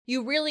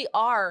You really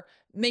are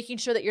making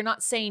sure that you're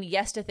not saying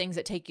yes to things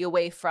that take you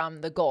away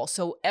from the goal.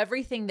 So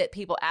everything that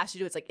people ask you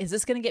to do, it's like, is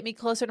this going to get me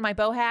closer to my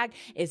BOHAG?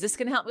 Is this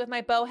going to help me with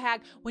my BOHAG?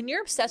 When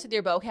you're obsessed with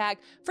your BOHAG,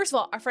 first of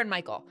all, our friend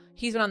Michael,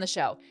 he's been on the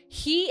show.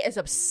 He is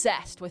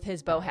obsessed with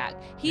his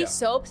BOHAG. He's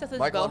so obsessed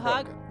with his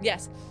BOHAG.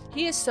 Yes.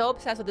 He is so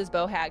obsessed with his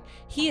BOHAG.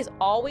 He is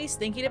always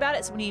thinking about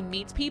it. So when he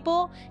meets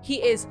people,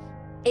 he is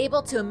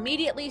able to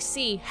immediately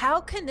see, how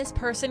can this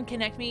person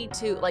connect me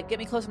to, like, get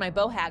me close to my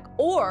BOHAG?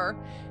 Or,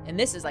 and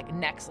this is like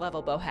next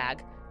level BOHAG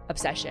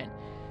obsession,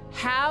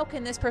 how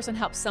can this person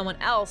help someone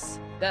else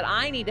that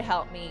I need to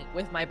help me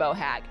with my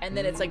BOHAG? And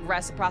then it's like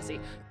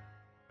reciprocity.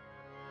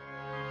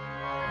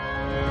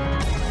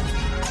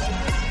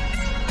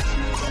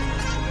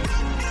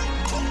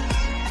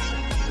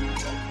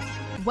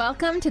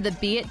 Welcome to the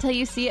Be It Till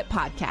You See It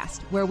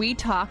podcast, where we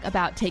talk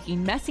about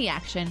taking messy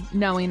action,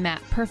 knowing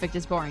that perfect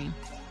is boring.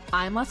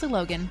 I'm Leslie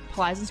Logan,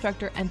 Pilates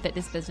instructor and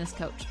fitness business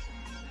coach.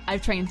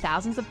 I've trained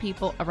thousands of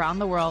people around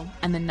the world,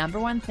 and the number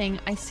one thing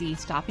I see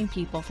stopping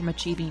people from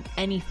achieving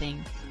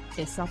anything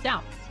is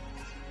self-doubt.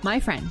 My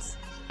friends,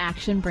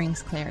 action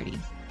brings clarity,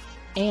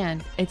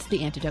 and it's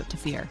the antidote to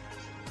fear.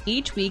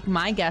 Each week,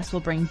 my guests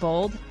will bring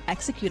bold,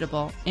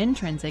 executable,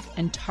 intrinsic,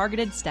 and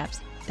targeted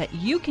steps that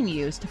you can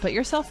use to put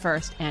yourself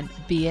first and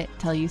be it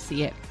till you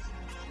see it.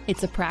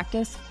 It's a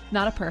practice,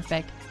 not a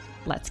perfect.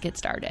 Let's get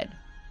started.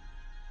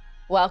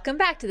 Welcome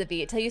back to the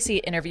Be It Till You See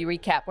It interview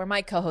recap, where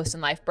my co-host in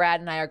life, Brad,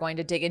 and I are going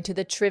to dig into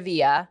the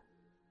trivia.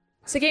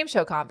 It's a game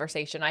show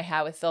conversation I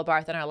had with Phil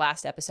Barth in our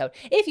last episode.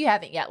 If you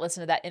haven't yet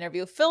listened to that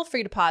interview, feel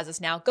free to pause this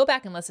now. Go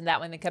back and listen to that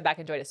one, then come back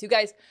and join us. You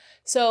guys,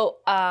 so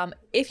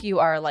if you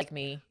are like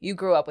me, you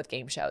grew up with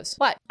game shows.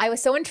 What? I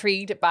was so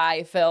intrigued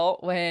by Phil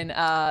when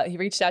he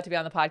reached out to be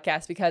on the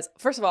podcast because,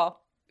 first of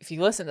all, if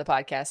you listen to the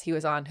podcast, he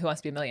was on Who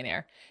Wants to Be a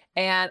Millionaire.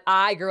 And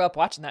I grew up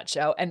watching that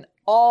show and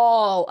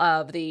all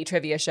of the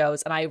trivia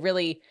shows. And I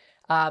really,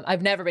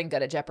 I've never been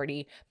good at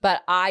Jeopardy,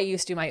 but I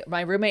used to,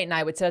 my roommate and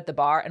I would sit at the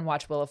bar and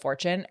watch Wheel of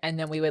Fortune. And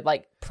then we would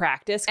like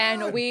practice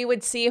and we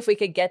would see if we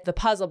could get the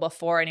puzzle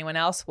before anyone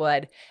else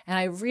would.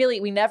 And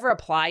we never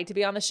applied to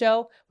be on the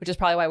show, which is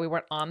probably why we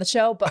weren't on the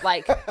show. But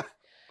like,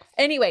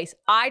 anyways,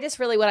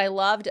 what I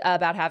loved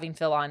about having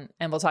Phil on,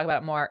 and we'll talk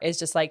about it more, is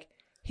just like,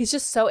 he's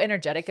just so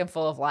energetic and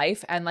full of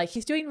life, and like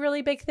he's doing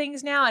really big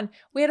things now. And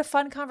we had a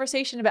fun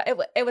conversation about it.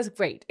 It was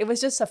great. It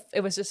was just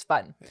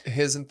fun.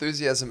 His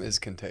enthusiasm is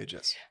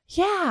contagious.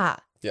 Yeah.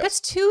 Yes.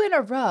 That's 2 in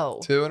a row.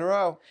 2 in a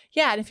row.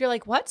 Yeah. And if you're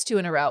like, what's 2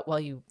 in a row? Well,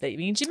 that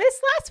means you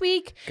missed last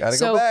week. Gotta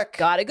go back.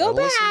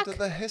 Listen to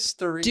the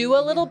history. Do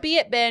a little Be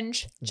It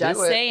binge. Just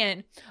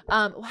saying.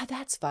 Wow,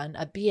 that's fun.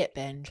 A Be It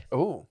binge.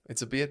 Oh,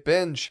 it's a Be It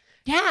binge.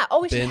 Yeah.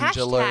 Oh, we should binge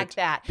hashtag alert.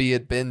 that. Be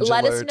It binge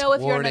Let alert. us know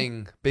if Warning.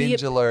 you're in a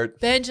binge alert.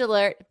 Binge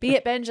alert. Be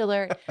It binge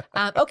alert.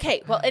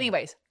 Okay. Well,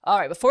 anyways. All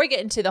right. Before we get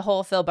into the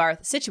whole Phil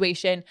Barth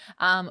situation,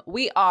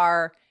 we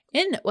are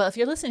if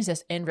you're listening to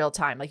this in real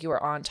time, like you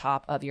are on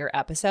top of your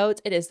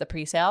episodes, it is the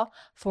pre-sale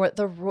for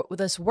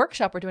this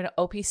workshop we're doing at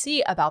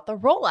OPC about the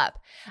roll-up.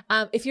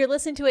 If you're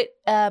listening to it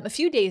a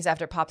few days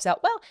after it pops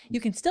out, well, you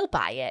can still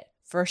buy it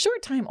for a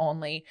short time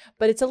only,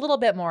 but it's a little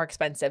bit more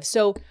expensive.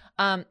 So,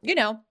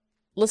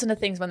 listen to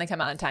things when they come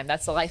out in time.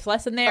 That's the life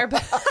lesson there.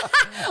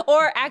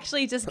 Or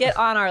actually just get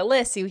on our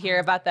list so you hear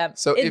about them.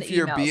 So if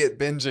you're Be It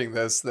binging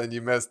this, then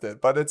you missed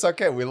it. But it's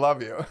okay. We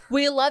love you.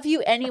 We love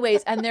you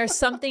anyways. And there's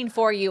something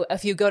for you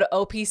if you go to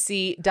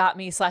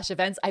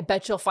opc.me/events. I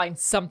bet you'll find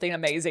something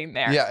amazing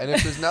there. Yeah. And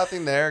if there's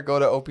nothing there, go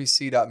to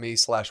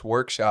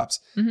opc.me/workshops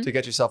to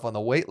get yourself on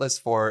the wait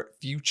list for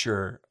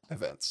future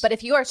events. But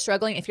if you are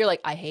struggling, if you're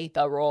like, I hate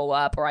the roll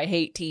up, or I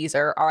hate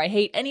teaser, or I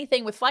hate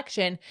anything with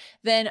flexion,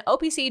 then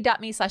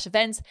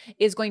opc.me/events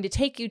is going to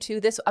take you to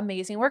this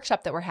amazing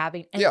workshop that we're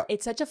having. And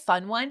it's such a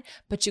fun one,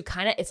 but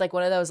it's like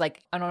one of those,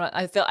 like, I don't know.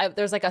 I feel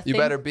there's like a thing. You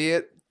better be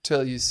it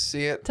till you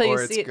see it,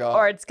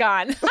 or it's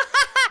gone.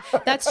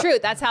 That's true.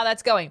 That's how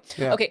that's going.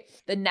 Yeah. Okay.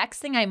 The next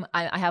thing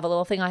I have a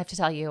little thing I have to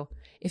tell you.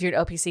 If you're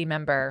an OPC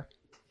member,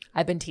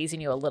 I've been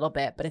teasing you a little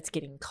bit, but it's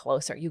getting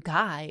closer. You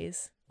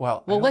guys.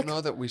 Well, I don't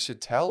know that we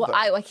should tell them.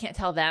 I can't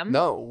tell them.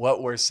 No,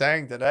 what we're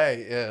saying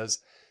today is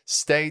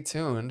stay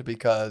tuned,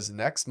 because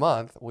next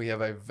month we have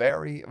a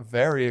very,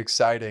 very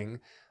exciting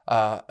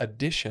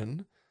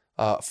addition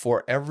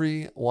for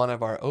every one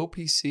of our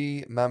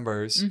OPC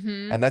members.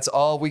 Mm-hmm. And that's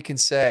all we can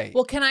say.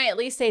 Well, can I at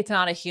least say it's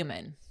not a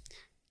human?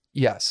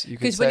 Yes, you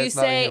can say it's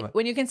not a human.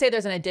 When you can say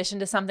there's an addition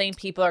to something,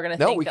 people are going to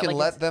think that. No, we can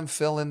let them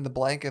fill in the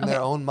blank in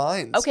their own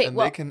minds. Okay, and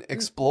they can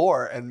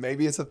explore, and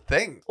maybe it's a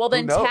thing. Well,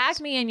 then tag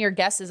me and your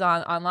guesses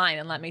online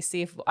and let me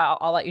see if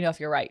I'll let you know if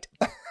you're right.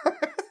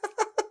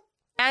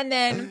 And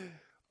then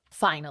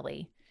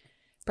finally,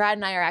 Brad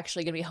and I are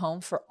actually going to be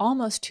home for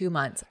almost 2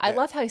 months. I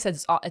love how he said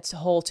it's a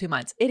whole 2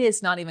 months. It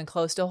is not even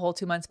close to a whole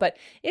 2 months, but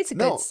it's a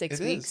good 6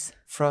 weeks.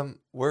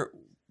 We're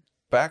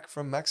back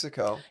from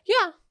Mexico.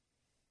 Yeah.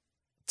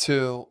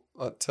 Till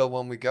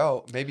when we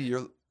go, maybe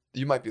you're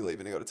You might be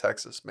leaving to go to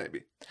Texas,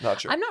 maybe.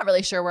 Not sure. I'm not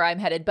really sure where I'm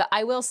headed, but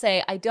I will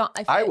say I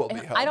will be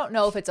home. I don't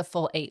know if it's a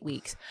full 8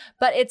 weeks,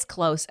 but it's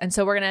close. And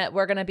so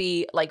we're gonna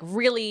be like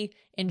really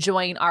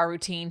enjoying our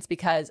routines,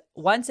 because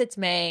once it's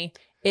May,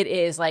 it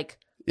is like,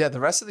 yeah, the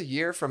rest of the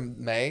year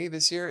from May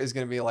this year is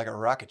going to be like a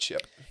rocket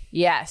ship.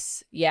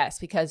 Yes,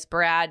 because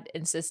Brad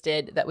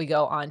insisted that we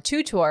go on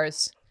 2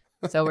 tours.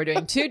 So we're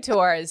doing 2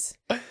 tours.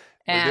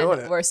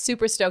 And we're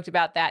super stoked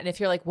about that. And if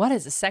you're like, what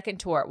is the second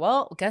tour?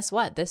 Well, guess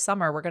what? This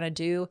summer, we're going to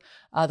do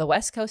the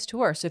West Coast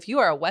tour. So if you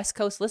are a West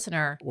Coast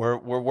listener, we're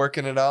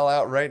working it all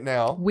out right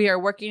now. We are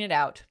working it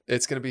out.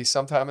 It's going to be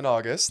sometime in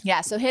August. Yeah.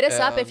 So hit us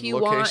up if you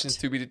want. Locations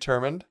to be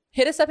determined.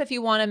 Hit us up if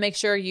you want to make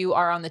sure you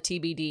are on the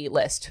TBD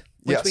list,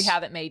 which we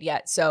haven't made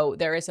yet. So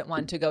there isn't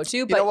one to go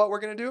to. But you know what we're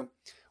going to do?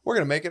 We're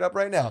going to make it up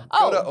right now.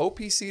 Go to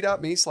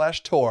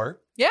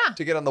opc.me/tour. Yeah.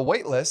 To get on the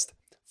wait list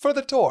for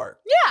the tour.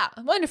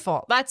 Yeah,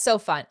 wonderful. That's so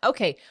fun.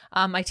 Okay,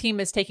 my team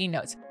is taking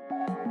notes.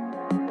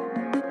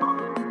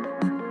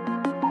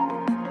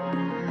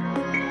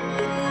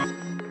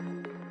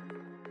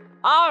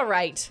 All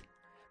right.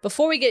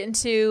 Before we get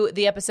into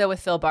the episode with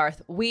Phil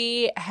Barth,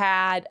 we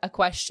had a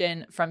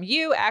question from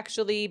you,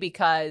 actually,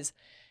 because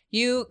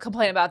you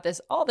complain about this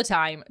all the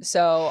time.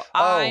 So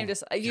I'm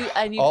just, you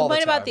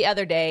complain about the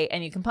other day,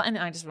 and you complain, and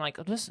I just like,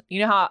 you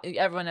know how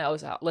everyone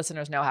knows, how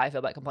listeners know how I feel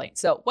about complaints.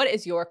 So what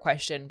is your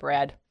question,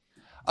 Brad?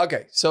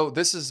 Okay, so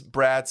this is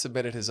Brad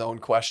submitted his own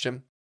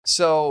question.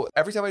 So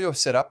every time I do a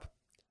sit up,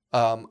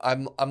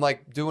 I'm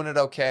like doing it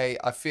okay.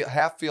 I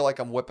feel like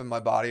I'm whipping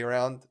my body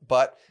around,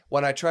 but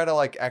when I try to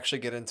like actually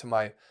get into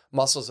my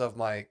muscles of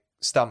my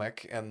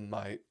stomach and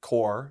my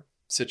core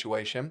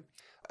situation,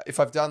 if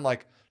I've done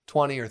like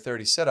 20 or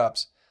 30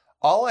 sit-ups,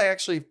 all I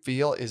actually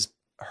feel is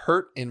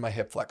hurt in my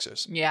hip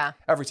flexors. Yeah.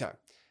 Every time.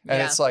 And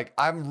it's like,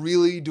 I'm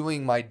really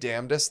doing my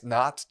damnedest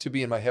not to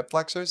be in my hip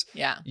flexors.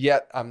 Yeah.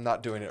 Yet I'm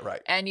not doing it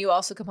right. And you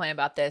also complain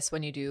about this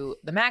when you do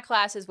the mat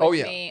classes with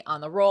me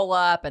on the roll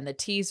up and the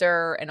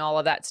teaser and all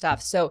of that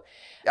stuff. So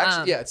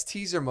actually, it's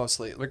teaser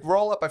mostly. Like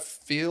roll up, I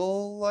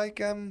feel like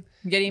I'm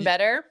getting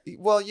better.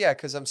 Well, yeah,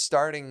 because I'm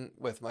starting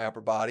with my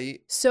upper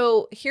body.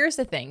 So here's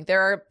the thing.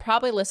 There are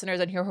probably listeners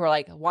in here who are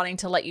like wanting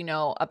to let you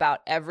know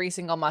about every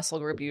single muscle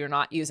group you're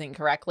not using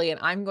correctly.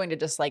 And I'm going to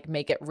just like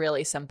make it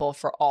really simple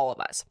for all of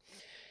us.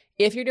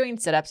 If you're doing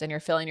sit-ups and you're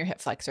filling your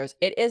hip flexors,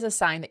 it is a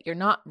sign that you're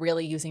not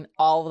really using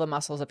all of the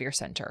muscles of your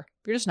center.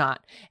 You're just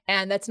not.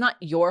 And that's not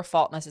your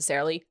fault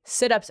necessarily.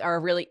 Sit-ups are a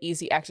really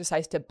easy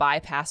exercise to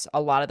bypass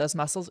a lot of those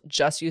muscles.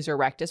 Just use your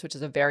rectus, which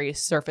is a very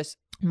surface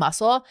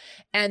muscle.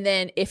 And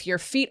then if your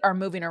feet are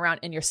moving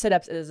around in your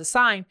sit-ups, it is a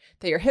sign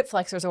that your hip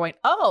flexors are going,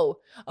 oh,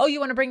 you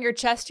want to bring your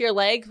chest to your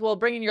legs? Well,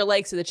 bringing your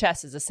legs to the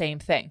chest is the same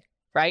thing,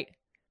 right?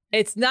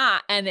 It's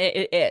not, and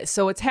it is.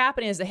 So what's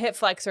happening is the hip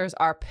flexors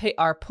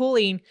are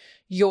pulling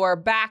your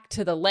back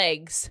to the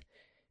legs,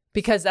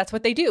 because that's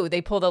what they do. They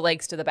pull the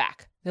legs to the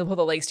back. They'll pull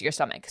the legs to your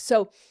stomach.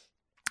 So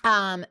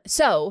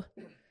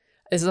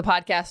this is a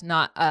podcast,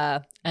 not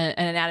an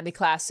anatomy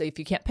class. So if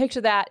you can't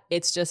picture that,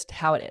 it's just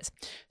how it is.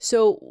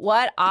 So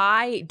what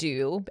I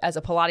do as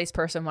a Pilates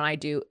person when I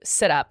do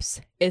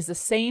sit-ups is the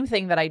same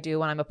thing that I do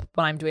when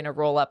I'm doing a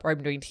roll-up or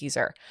I'm doing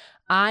teaser.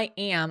 I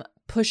am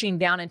pushing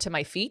down into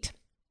my feet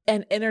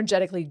and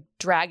energetically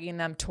dragging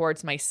them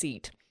towards my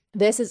seat.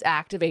 This is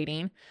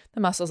activating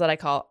the muscles that I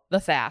call the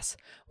fascia,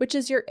 which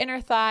is your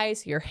inner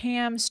thighs, your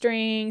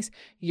hamstrings,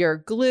 your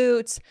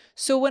glutes.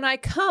 So when I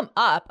come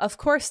up, of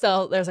course,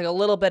 though, there's like a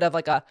little bit of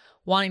like a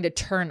wanting to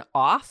turn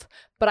off,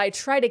 but I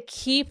try to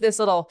keep this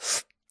little,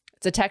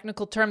 it's a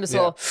technical term, this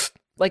little,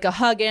 like a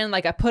hug in,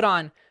 like I put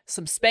on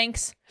some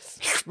Spanx,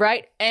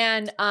 right?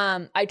 And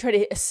I try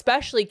to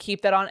especially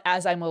keep that on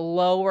as I'm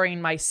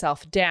lowering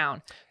myself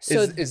down.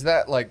 So is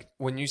that like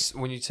when you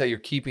say you're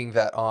keeping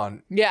that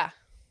on? Yeah.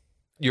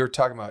 You're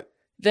talking about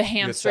the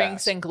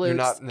hamstrings and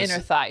glutes, inner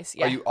thighs.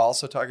 Yeah. Are you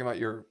also talking about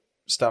your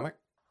stomach?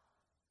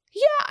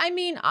 Yeah, I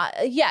mean,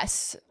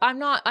 yes. I'm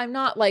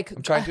not like...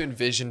 I'm trying to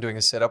envision doing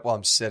a sit-up while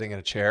I'm sitting in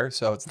a chair,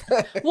 so it's...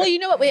 Well, you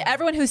know what?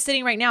 Everyone who's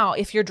sitting right now,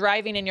 if you're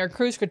driving in your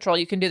cruise control,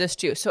 you can do this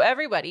too. So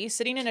everybody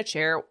sitting in a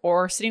chair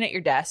or sitting at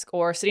your desk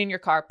or sitting in your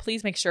car,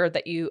 please make sure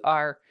that you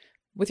are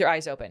with your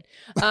eyes open.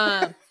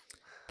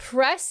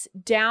 Press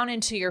down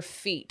into your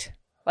feet,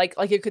 like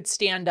you could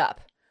stand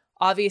up.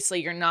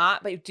 Obviously, you're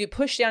not, but do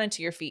push down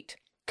into your feet.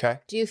 Okay.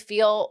 Do you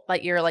feel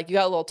like you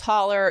got a little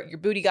taller, your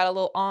booty got a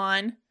little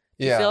on?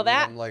 You feel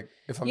that? I'm like,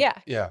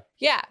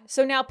 Yeah.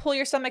 So now pull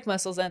your stomach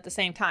muscles in at the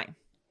same time.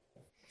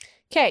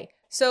 Okay.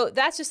 So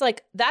that's just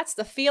like, that's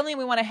the feeling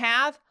we want to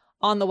have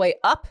on the way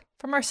up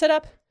from our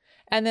sit-up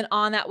and then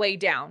on that way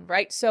down,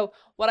 right? So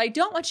what I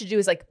don't want you to do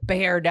is like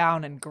bear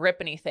down and grip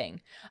anything.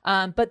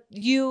 But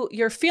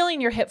you're feeling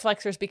your hip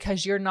flexors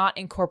because you're not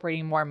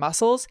incorporating more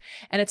muscles,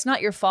 and it's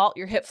not your fault.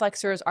 Your hip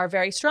flexors are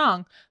very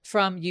strong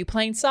from you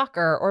playing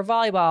soccer or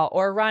volleyball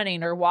or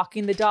running or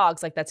walking the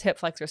dogs. Like that's hip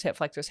flexors, hip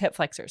flexors, hip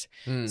flexors.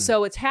 So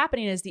what's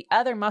happening is the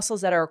other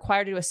muscles that are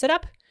required to do a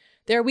sit-up,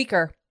 they're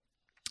weaker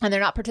and they're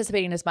not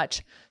participating as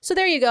much. So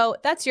there you go.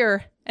 That's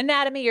your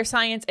anatomy, your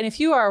science. And if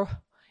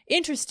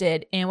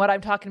interested in what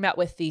I'm talking about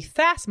with the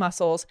fast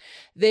muscles,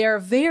 they are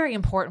very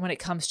important when it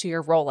comes to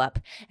your roll up.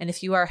 And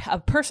if you are a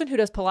person who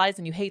does Pilates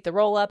and you hate the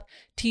roll up,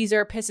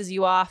 teaser pisses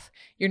you off,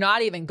 you're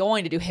not even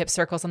going to do hip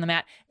circles on the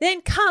mat,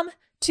 then come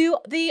to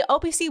the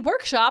OPC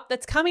workshop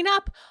that's coming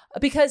up,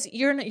 because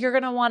you're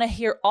going to want to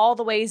hear all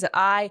the ways that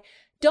I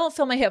don't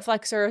feel my hip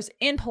flexors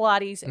in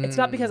Pilates. It's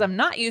not because I'm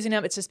not using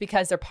them. It's just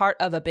because they're part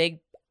of a big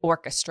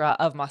orchestra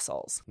of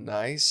muscles.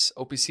 Nice.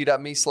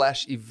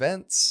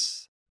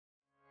 opc.me/events.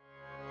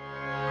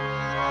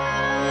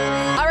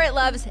 All right,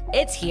 loves,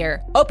 it's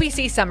here.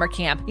 OPC Summer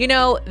Camp. You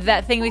know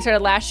that thing we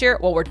started last year?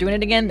 Well, we're doing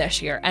it again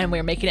this year, and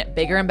we're making it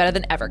bigger and better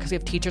than ever because we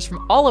have teachers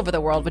from all over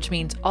the world, which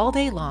means all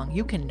day long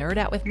you can nerd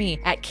out with me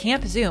at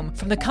Camp Zoom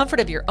from the comfort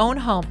of your own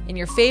home in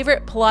your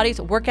favorite Pilates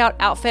workout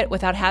outfit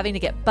without having to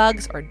get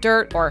bugs or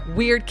dirt or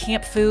weird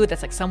camp food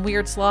that's like some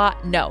weird slaw.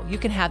 No, you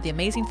can have the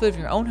amazing food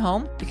from your own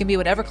home. You can be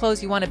whatever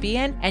clothes you want to be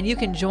in, and you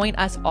can join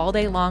us all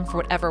day long for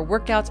whatever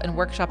workouts and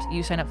workshops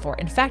you sign up for.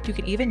 In fact, you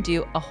can even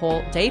do a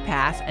whole day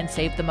pass and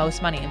save the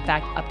most money. In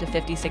fact, up to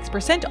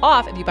 56%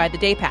 off if you buy the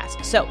day pass.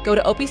 So go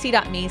to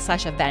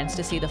opc.me/events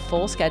to see the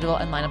full schedule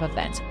and lineup of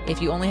events.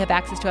 If you only have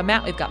access to a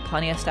mat, we've got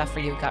plenty of stuff for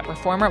you. We've got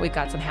reformer, we've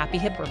got some happy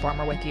hip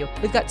reformer with you.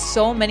 We've got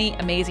so many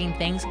amazing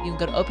things. You can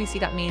go to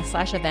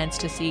opc.me/events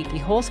to see the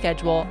whole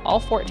schedule, all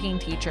 14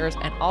 teachers,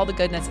 and all the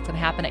goodness that's going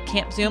to happen at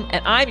Camp Zoom.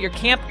 And I'm your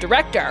camp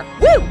director.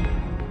 Woo!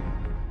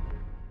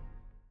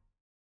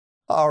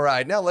 All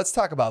right, now let's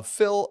talk about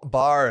Phil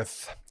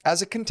Barth.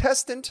 As a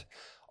contestant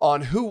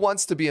on Who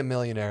Wants to Be a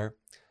Millionaire,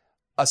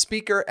 a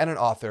speaker and an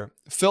author,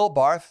 Phil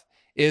Barth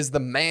is the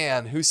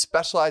man who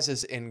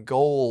specializes in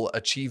goal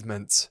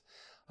achievements.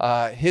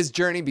 His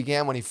journey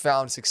began when he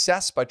found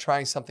success by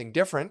trying something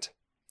different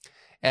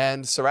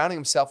and surrounding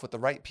himself with the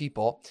right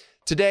people.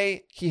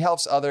 Today, he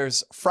helps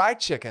others fry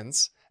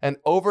chickens and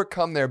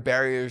overcome their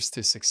barriers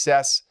to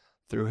success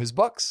through his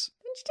books.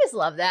 Don't you just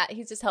love that?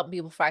 He's just helping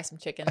people fry some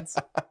chickens.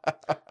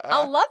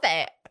 I love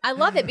it. I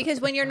love it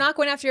because when you're not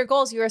going after your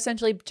goals, you're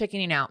essentially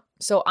chickening out.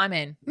 So I'm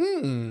in.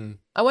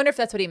 I wonder if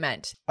that's what he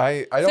meant.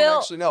 I don't Phil,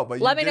 actually know, but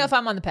let me know if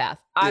I'm on the path.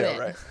 I'm in.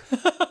 Right.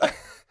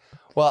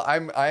 Well,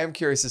 I am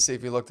curious to see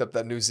if you looked up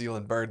that New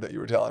Zealand bird that you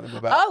were telling him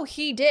about. Oh,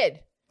 he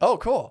did. Oh,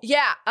 cool.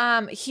 Yeah.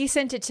 He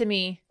sent it to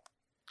me.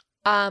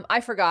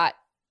 I forgot.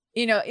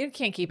 You know, you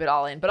can't keep it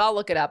all in, but I'll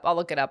look it up. I'll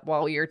look it up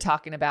while you're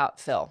talking about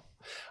Phil.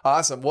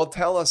 Awesome. Well,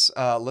 tell us,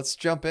 let's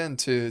jump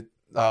into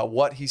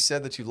what he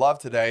said that you love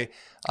today.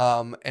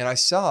 And I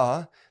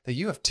saw that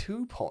you have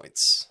 2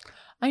 points.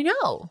 I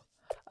know.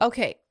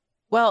 Okay.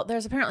 Well,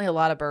 there's apparently a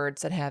lot of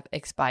birds that have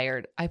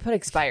expired. I put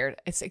expired.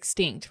 It's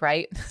extinct,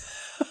 right?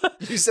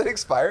 You said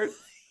expired?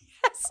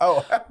 Yes.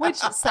 Oh. Which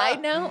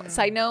side note,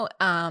 extinct.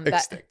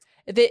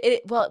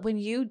 Well, when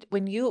you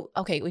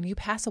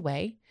pass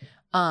away,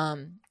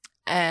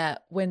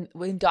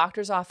 when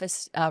doctor's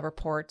office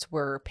reports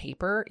were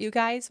paper, you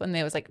guys, when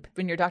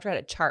your doctor had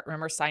a chart,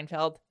 remember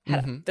Seinfeld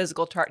had a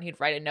physical chart and he'd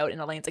write a note and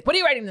Elaine's like, what are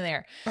you writing in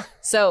there?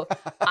 So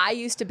I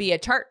used to be a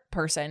chart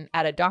person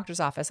at a doctor's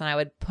office and I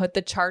would put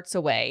the charts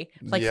away.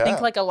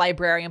 Think like a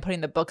librarian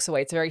putting the books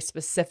away. It's very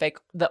specific,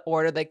 the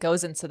order that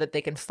goes in so that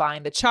they can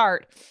find the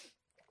chart.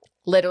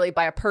 Literally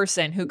by a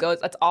person who goes,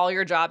 that's all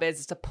your job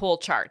is to pull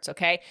charts,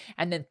 okay?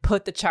 And then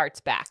put the charts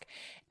back.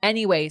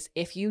 Anyways,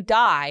 if you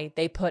die,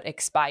 they put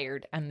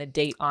expired and the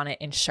date on it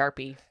in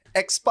Sharpie.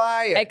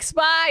 Expired.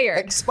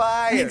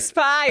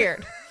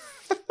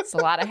 It's a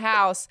lot of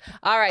house.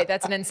 All right,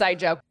 that's an inside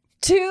joke.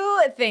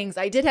 2 things.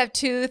 I did have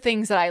 2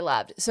 things that I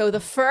loved. So the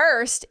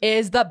first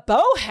is the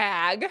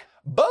bowhag.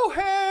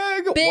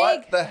 Bowhag.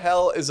 What the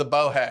hell is a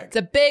bowhag? It's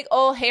a big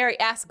old hairy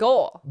ass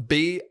goal.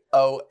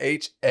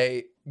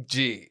 BOHAG.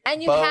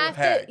 And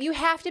you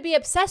have to be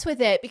obsessed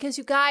with it because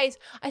you guys,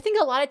 I think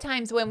a lot of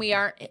times when we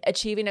aren't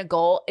achieving a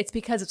goal, it's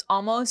because it's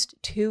almost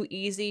too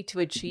easy to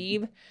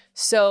achieve.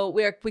 So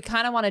we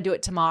kind of want to do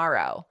it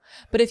tomorrow.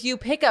 But if you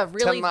pick a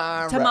really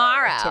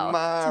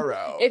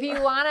tomorrow. If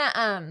you want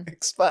to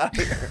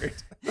expired.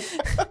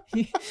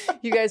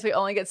 You guys, we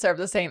only get served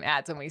the same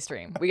ads when we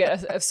stream. We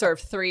get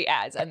served 3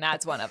 ads, and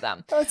that's one of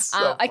them. That's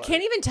so I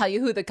can't even tell you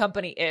who the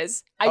company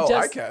is.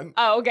 I can.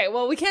 Oh, okay.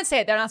 Well, we can't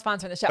say it. They're not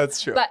sponsoring the show.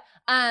 That's true. But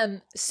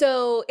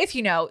so if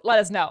you know, let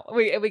us know.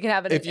 We can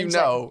have it. If you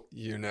know,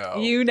 you know.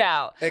 You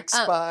know.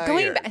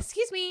 Expired.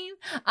 Excuse me.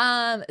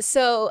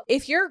 So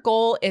if your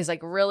goal is like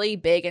really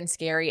big and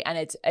scary, and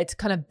it's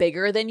kind of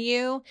bigger than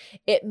you,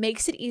 it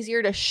makes it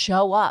easier to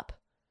show up.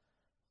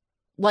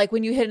 Like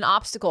when you hit an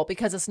obstacle,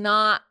 because it's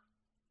not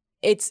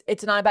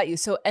about you.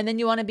 So, and then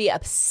you want to be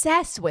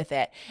obsessed with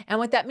it. And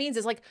what that means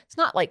is like, it's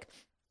not like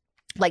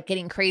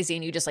getting crazy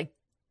and you just like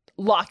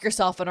lock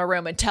yourself in a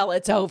room until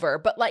it's over.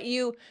 But like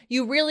you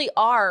really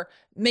are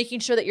making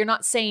sure that you're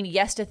not saying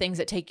yes to things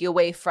that take you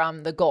away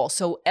from the goal.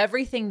 So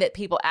everything that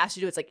people ask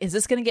you to do, it's like, is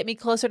this going to get me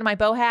closer to my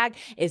bowhag?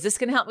 Is this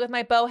going to help me with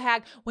my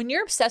bowhag? When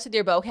you're obsessed with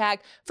your bowhag,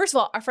 first of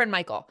all, our friend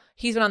Michael,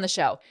 he's been on the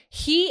show.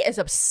 He is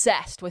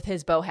obsessed with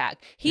his bowhag.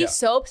 He's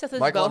so obsessed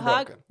with his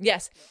bowhag.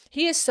 Yes.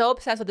 He is so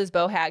obsessed with his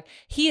bowhag.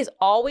 He is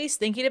always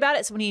thinking about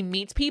it. So when he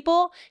meets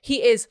people,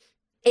 he is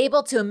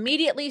able to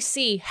immediately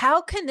see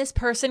how can this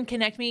person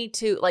connect me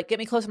to like get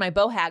me close to my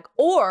BOHAG,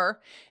 or,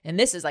 and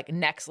this is like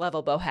next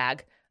level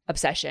BOHAG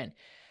obsession,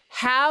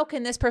 how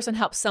can this person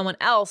help someone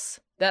else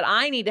that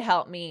I need to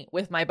help me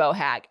with my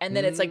BOHAG? And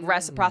then it's like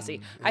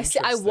reciprocity.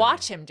 I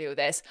watch him do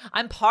this.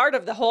 I'm part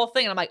of the whole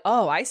thing. And I'm like,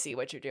 oh, I see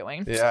what you're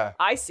doing. Yeah.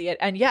 I see it.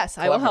 And yes,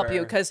 I will help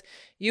you because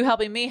you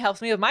helping me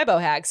helps me with my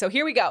BOHAG. So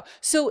here we go.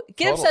 So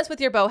get obsessed with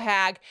your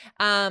BOHAG.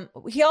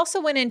 He also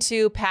went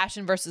into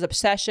passion versus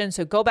obsession.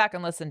 So go back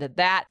and listen to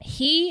that.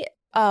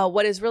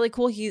 What is really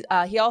cool, he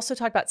also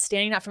talked about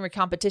standing out from your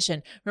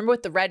competition. Remember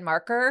with the red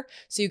marker?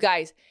 So you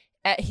guys,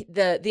 at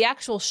the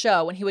actual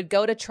show, when he would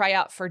go to try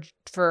out for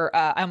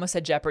I almost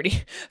said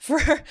Jeopardy, for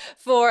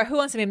Who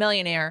Wants to Be a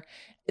Millionaire,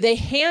 they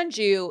hand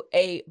you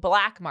a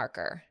black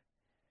marker,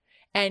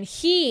 and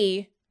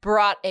he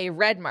brought a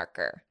red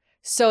marker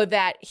so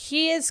that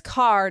his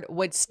card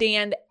would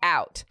stand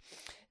out.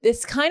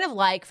 This kind of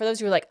like, for those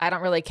who are like, I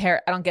don't really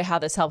care, I don't get how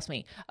this helps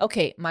me.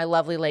 Okay, my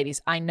lovely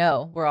ladies, I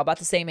know we're all about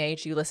the same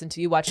age. You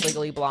watch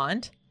Legally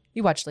Blonde.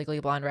 You watch Legally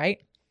Blonde, right?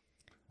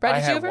 Brad, I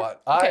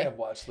have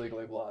watched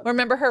Legally Blonde.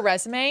 Remember her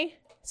resume?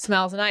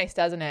 Smells nice,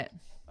 doesn't it?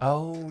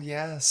 Oh,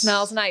 yes.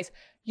 Smells nice.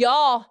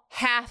 Y'all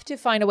have to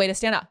find a way to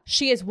stand out.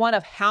 She is one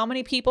of how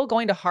many people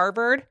going to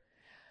Harvard,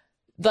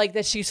 like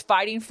that she's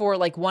fighting for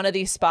like one of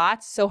these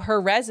spots. So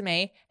her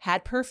resume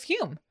had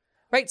perfume,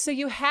 right? So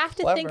you have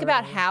to think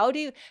about how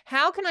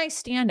can I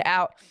stand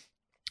out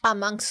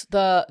amongst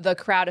the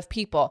crowd of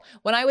people?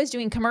 When I was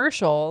doing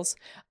commercials,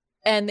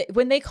 and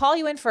when they call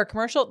you in for a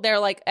commercial, they're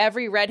like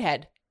every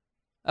redhead.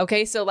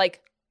 Okay, so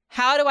like,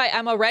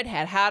 I'm a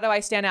redhead. How do I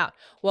stand out?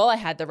 Well, I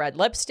had the red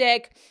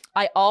lipstick.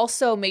 I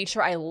also made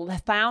sure I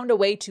found a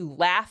way to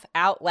laugh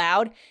out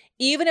loud,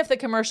 even if the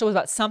commercial was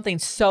about something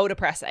so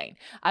depressing.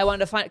 I wanted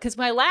to find, because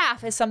my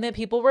laugh is something that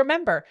people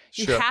remember.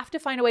 You have to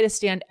find a way to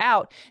stand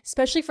out,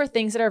 especially for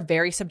things that are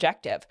very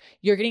subjective.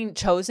 You're getting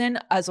chosen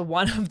as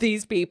one of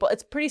these people.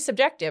 It's pretty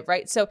subjective,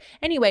 right? So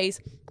anyways,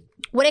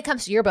 when it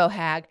comes to your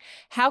BOHAG,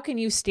 how can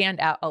you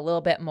stand out a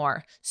little bit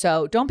more?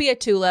 So don't be a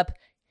tulip.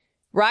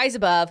 Rise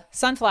above,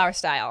 sunflower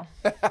style.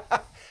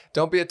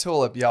 Don't be a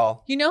tulip,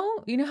 y'all. You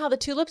know how the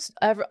tulips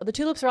are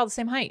all the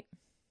same height.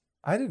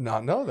 I did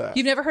not know that.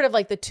 You've never heard of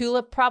like the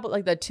tulip problem,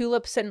 like the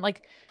tulips, and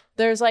like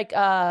there's like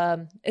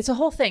it's a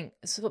whole thing.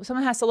 So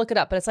someone has to look it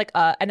up, but it's like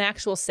an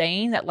actual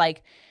saying that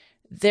like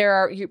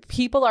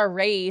people are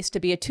raised to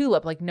be a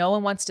tulip. Like no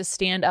one wants to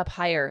stand up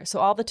higher. So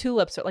all the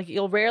tulips are like,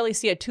 you'll rarely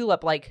see a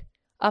tulip like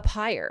up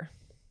higher.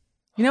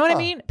 You know what I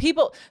mean?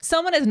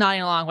 Someone is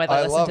nodding along with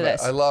us. Listen to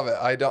this. I love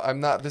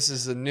it. This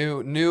is a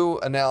new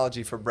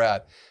analogy for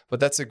Brad, but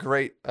that's a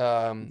great,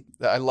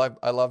 I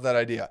love that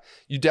idea.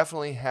 You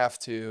definitely have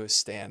to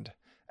stand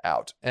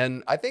out.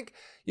 And I think,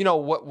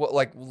 what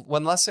like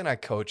when Leslie and I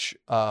coach,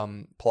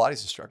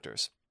 Pilates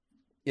instructors,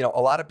 a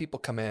lot of people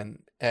come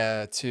in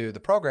to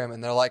the program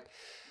and they're like,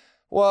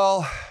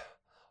 well,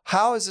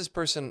 how is this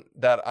person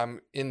that I'm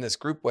in this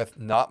group with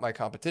not my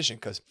competition?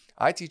 Because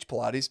I teach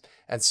Pilates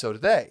and so do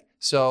they.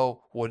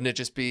 So wouldn't it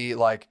just be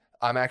like,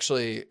 I'm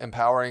actually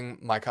empowering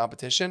my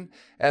competition?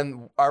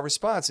 And our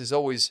response is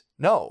always,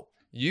 no,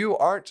 you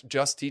aren't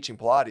just teaching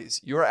Pilates.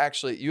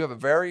 You have a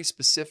very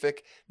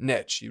specific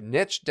niche. You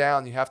niche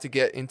down, you have to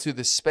get into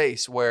this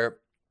space where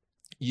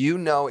you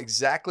know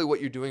exactly what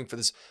you're doing for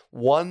this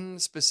one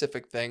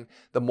specific thing.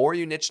 The more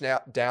you niche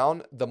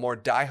down, the more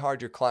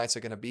diehard your clients are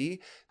going to be.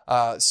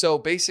 So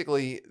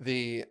basically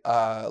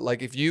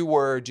like if you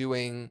were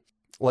doing,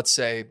 let's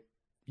say,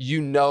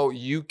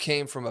 you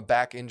came from a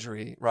back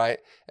injury, right?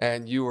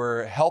 And you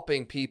were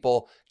helping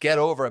people get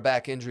over a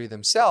back injury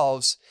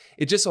themselves.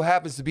 It just so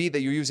happens to be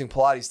that you're using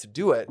Pilates to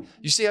do it.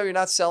 You see how you're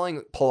not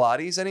selling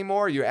Pilates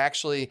anymore? You're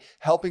actually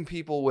helping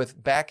people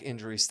with back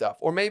injury stuff.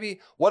 Or maybe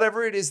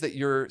whatever it is that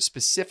your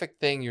specific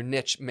thing, your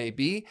niche may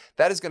be,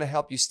 that is going to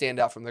help you stand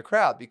out from the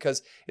crowd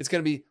because it's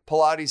going to be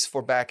Pilates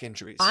for back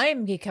injuries.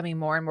 I'm becoming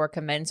more and more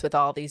convinced with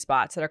all these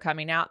bots that are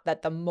coming out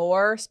that the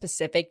more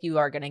specific you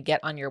are going to get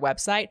on your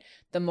website,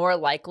 the more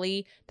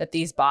likely that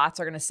these bots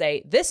are going to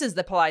say, this is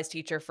the Pilates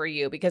teacher for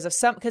you,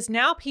 because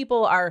now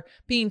people are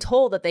being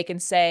told that they can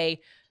say,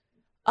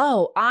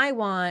 oh, I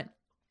want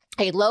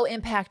a low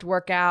impact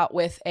workout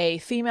with a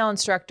female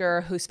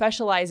instructor who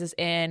specializes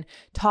in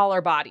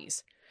taller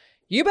bodies.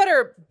 You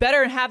better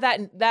have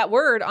that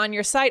word on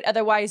your site.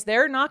 Otherwise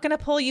they're not going to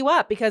pull you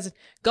up because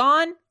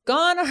gone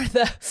are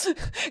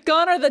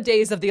the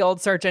days of the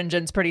old search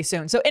engines pretty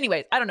soon. So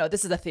anyways, I don't know.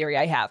 This is a theory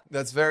I have.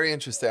 That's very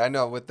interesting. I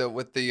know with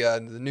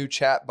the new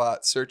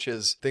chatbot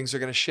searches, things are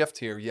going to shift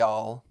here,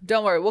 y'all.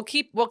 Don't worry. We'll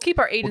keep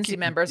our agency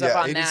members up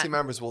on that. Agency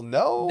members will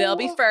know. They'll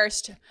be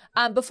first.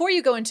 Before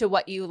you go into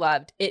what you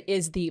loved, it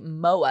is the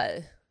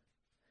MOA.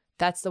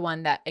 That's the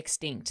one that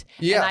extinct.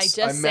 Yes,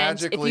 and I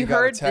magically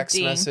got a text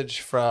message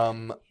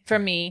from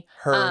me.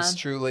 Hers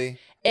truly.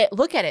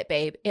 Look at it,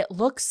 babe. It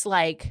looks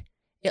like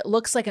It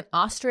looks like an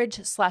ostrich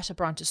 / a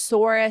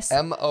brontosaurus.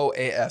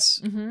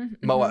 MOAS.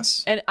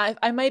 MOAS. And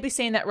I might be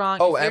saying that wrong.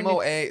 Oh,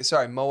 MOA.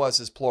 Sorry, MOAS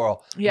is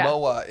plural. Yeah.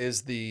 MOA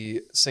is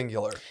the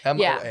singular. MOA.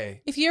 Yeah.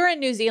 If you're in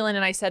New Zealand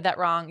and I said that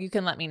wrong, you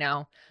can let me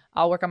know.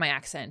 I'll work on my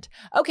accent.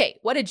 Okay,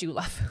 what did you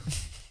love?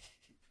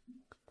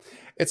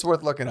 It's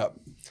worth looking up.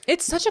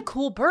 It's such a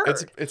cool bird.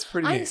 It's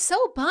pretty I'm neat.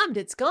 so bummed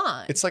it's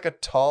gone. It's like a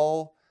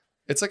tall,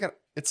 it's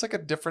like a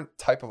different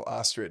type of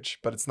ostrich,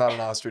 but it's not an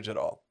ostrich at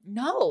all.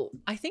 No,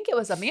 I think it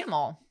was a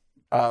mammal.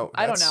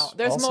 I don't know.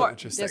 There's more.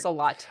 There's a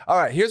lot. All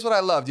right, here's what I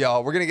loved,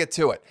 y'all. We're going to get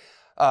to it.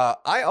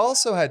 I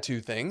also had two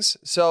things.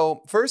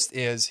 So first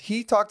is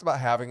he talked about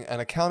having an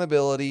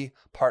accountability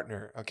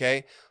partner,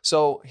 okay?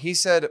 So he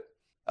said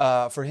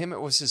for him,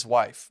 it was his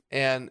wife.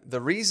 And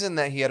the reason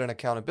that he had an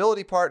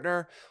accountability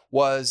partner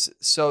was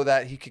so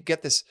that he could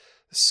get this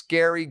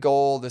scary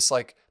goal, this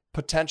like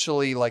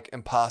potentially like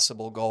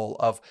impossible goal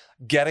of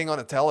getting on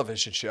a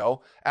television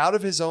show out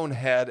of his own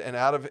head and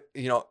out of,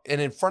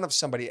 and in front of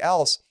somebody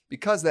else,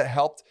 because that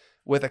helped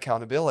with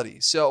accountability.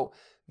 So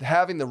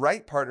having the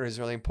right partner is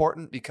really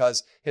important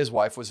because his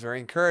wife was very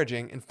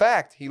encouraging. In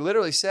fact, he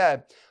literally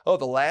said,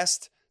 the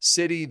last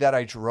city that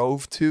I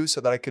drove to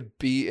so that I could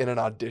be in an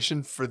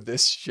audition for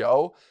this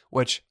show,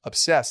 which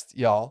obsessed,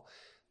 y'all.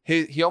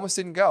 He almost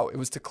didn't go. It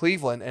was to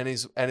Cleveland, and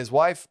his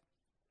wife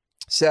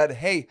said,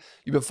 "Hey,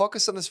 you've been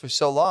focused on this for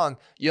so long,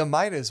 you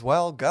might as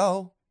well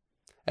go."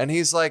 And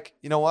he's like,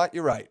 "You know what?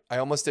 You're right. I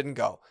almost didn't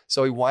go."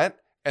 So he went,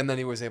 and then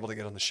he was able to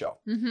get on the show,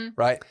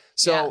 right?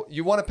 So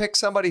you want to pick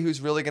somebody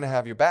who's really going to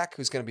have your back,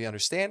 who's going to be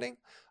understanding,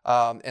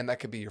 and that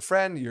could be your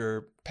friend,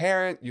 your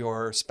parent,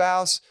 your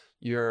spouse,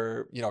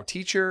 your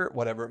teacher,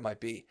 whatever it might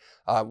be,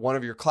 one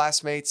of your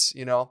classmates,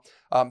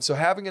 so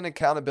having an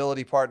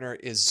accountability partner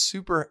is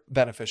super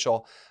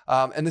beneficial.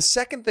 And the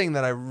second thing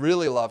that I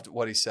really loved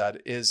what he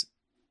said is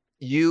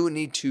you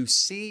need to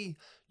see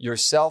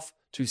yourself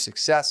to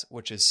success,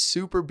 which is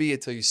super be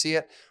it till you see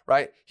it,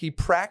 right? He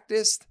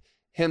practiced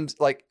him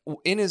like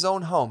in his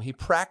own home. He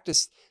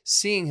practiced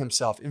seeing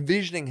himself,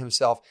 envisioning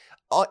himself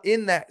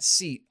in that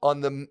seat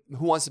on the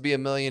Who Wants to Be a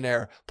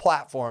Millionaire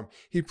platform.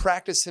 He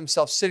practiced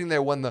himself sitting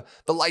there when the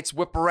lights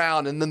whip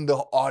around and then the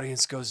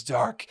audience goes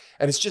dark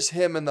and it's just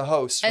him and the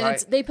host, and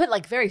right? They put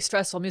like very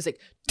stressful music.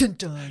 Dun,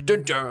 dun.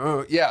 Dun,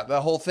 dun. Yeah,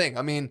 the whole thing.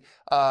 I mean,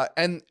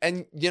 and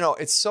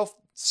it's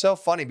so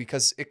funny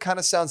because it kind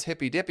of sounds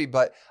hippy dippy,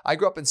 but I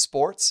grew up in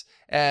sports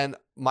and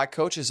my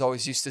coaches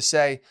always used to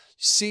say,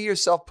 see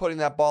yourself putting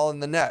that ball in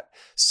the net,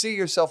 see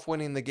yourself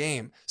winning the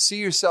game, see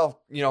yourself,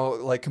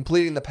 like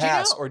completing the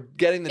pass or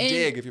getting the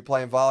dig if you're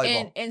playing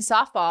volleyball. In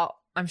softball,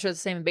 I'm sure it's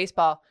the same in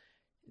baseball,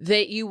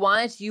 that you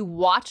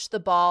watch the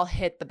ball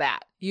hit the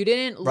bat. You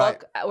didn't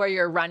look where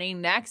you're running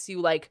next.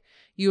 You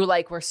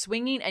were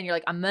swinging and you're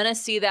like, I'm going to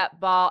see that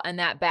ball and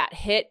that bat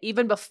hit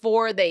even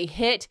before they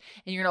hit.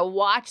 And you're going to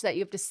watch that.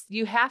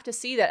 You have to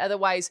see that.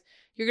 Otherwise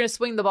you're going to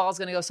swing. The ball is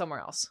going to go somewhere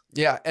else.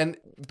 Yeah. And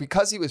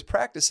because he was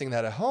practicing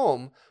that at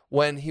home,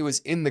 when he was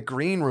in the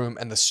green room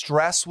and the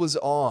stress was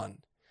on,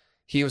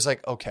 he was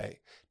like, okay,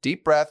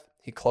 deep breath.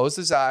 He closed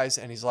his eyes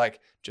and he's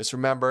like, just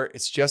remember,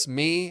 it's just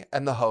me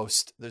and the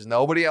host. There's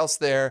nobody else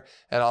there.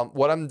 And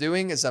what I'm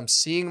doing is I'm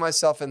seeing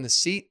myself in the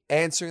seat,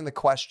 answering the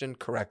question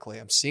correctly.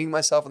 I'm seeing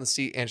myself in the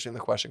seat, answering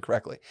the question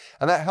correctly.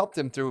 And that helped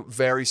him through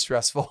very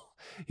stressful,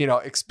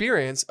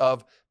 experience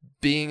of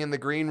being in the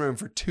green room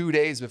for 2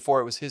 days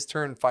before it was his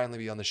turn to finally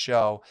be on the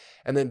show,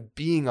 and then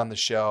being on the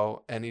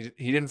show, and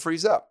he didn't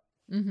freeze up.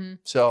 Mm-hmm.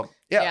 So,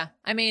 yeah. Yeah.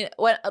 I mean,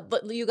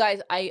 but you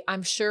guys,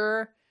 I'm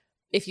sure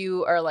if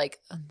you are like,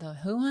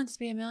 Who Wants to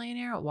Be a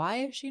Millionaire?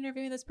 Why is she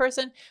interviewing this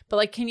person? But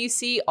like, can you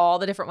see all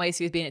the different ways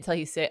he was being until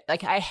he said,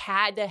 like, I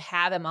had to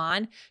have him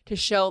on to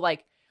show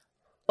like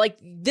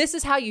this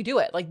is how you do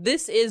it. Like,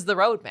 this is the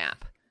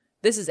roadmap.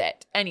 This is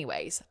it.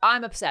 Anyways,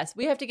 I'm obsessed.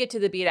 We have to get to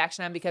the Be It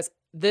Action item because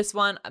this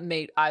one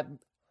I'm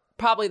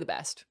probably the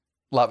best.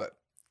 Love it.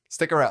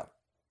 Stick around.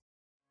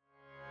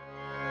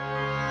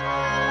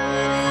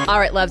 All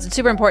right, loves, it's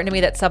super important to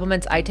me that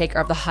supplements I take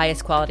are of the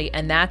highest quality,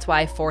 and that's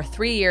why for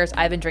 3 years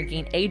I've been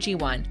drinking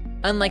AG1.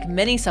 Unlike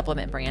many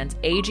supplement brands,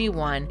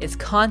 AG1 is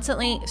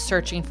constantly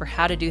searching for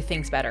how to do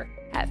things better.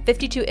 At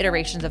 52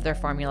 iterations of their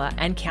formula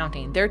and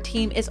counting, their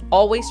team is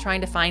always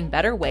trying to find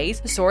better ways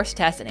to source,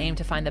 test, and aim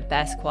to find the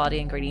best quality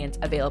ingredients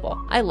available.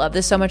 I love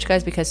this so much,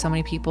 guys, because so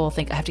many people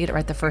think I have to get it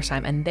right the first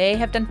time, and they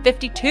have done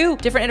 52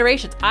 different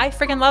iterations. I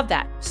freaking love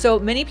that. So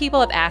many people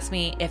have asked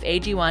me if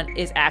AG1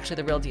 is actually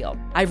the real deal.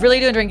 I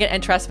really do drink it,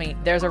 and trust me,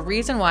 there's a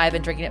reason why I've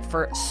been drinking it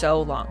for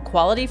so long.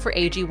 Quality for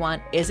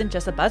AG1 isn't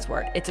just a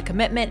buzzword. It's a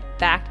commitment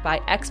backed by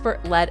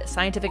expert-led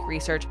scientific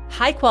research,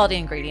 high-quality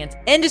ingredients,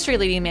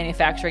 industry-leading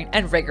manufacturing,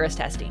 and rigorous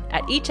testing.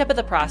 At each step of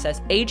the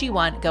process,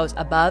 AG1 goes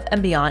above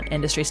and beyond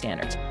industry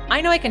standards. I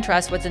know I can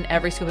trust what's in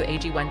every scoop of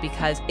AG1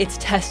 because it's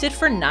tested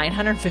for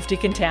 950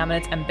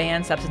 contaminants and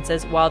banned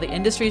substances, while the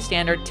industry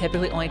standard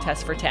typically only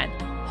tests for 10.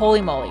 Holy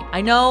moly.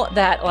 I know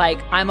that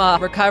I'm a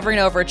recovering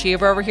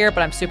overachiever over here,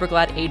 but I'm super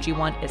glad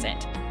AG1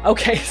 isn't.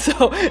 Okay,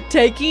 so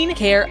taking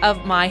care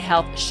of my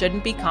health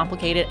shouldn't be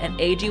complicated, and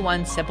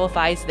AG1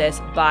 simplifies this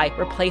by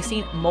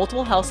replacing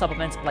multiple health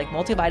supplements like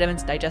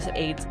multivitamins, digestive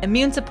aids,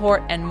 immune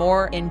support, and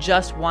more in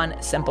just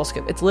one simple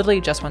scoop. It's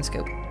literally just one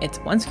scoop. It's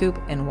one scoop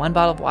in one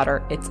bottle of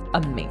water. It's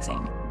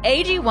amazing.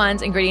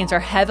 AG1's ingredients are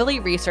heavily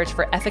researched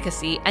for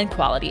efficacy and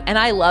quality, and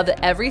I love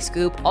that every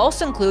scoop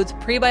also includes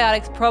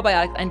prebiotics,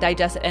 probiotics, and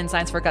digestive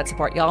enzymes for gut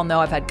support. Y'all know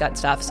I've had gut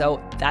stuff, so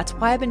that's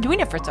why I've been doing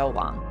it for so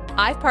long.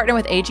 I've partnered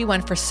with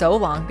AG1 for so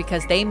long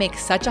because they make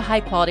such a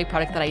high quality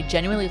product that I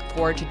genuinely look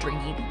forward to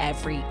drinking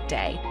every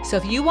day. So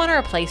if you want to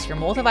replace your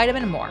multivitamin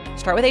and more,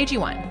 start with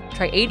AG1.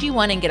 Try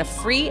AG1 and get a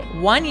free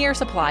 1-year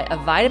supply of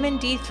vitamin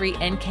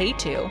D3 and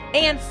K2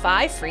 and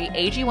 5 free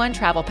AG1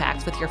 travel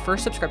packs with your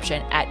first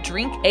subscription at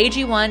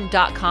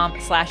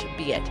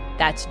drinkag1.com/beit.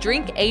 That's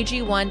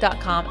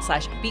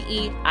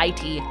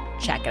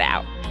drinkag1.com/BEIT. Check it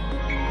out.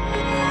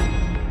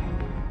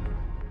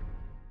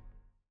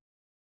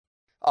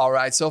 All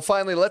right, so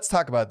finally, let's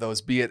talk about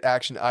those Be It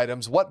action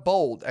items. What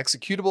bold,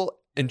 executable,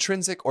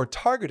 intrinsic, or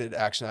targeted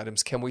action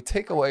items can we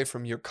take away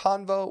from your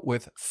convo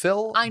with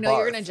Phil I know Barth?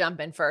 you're going to jump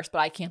in first, but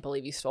I can't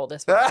believe you stole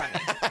this one from me.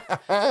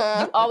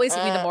 You always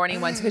give me the morning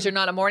ones because you're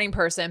not a morning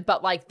person,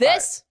 but like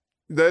this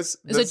is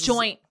a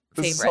joint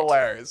favorite. This is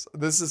hilarious.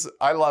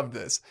 I love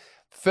this.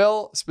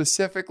 Phil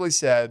specifically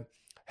said,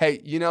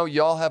 hey,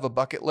 y'all have a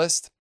bucket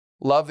list.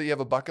 Love that you have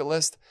a bucket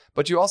list,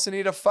 but you also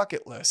need a fuck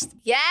it list.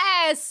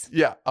 Yes.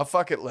 Yeah, a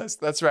fuck it list.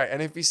 That's right.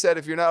 And if he said,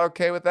 if you're not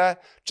okay with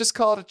that, just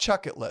call it a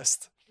chuck it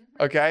list.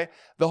 Okay.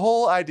 The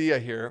whole idea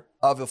here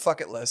of the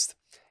fuck it list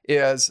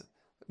is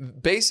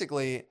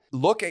basically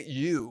look at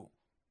you.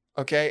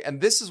 Okay. And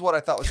this is what I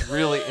thought was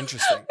really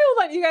interesting.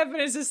 Hold on, you gotta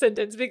finish this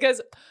sentence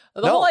because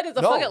the whole idea of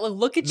the fuck it.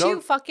 Look at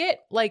you, fuck it.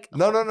 Like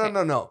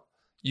No.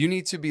 You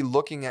need to be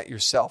looking at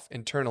yourself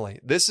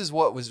internally. This is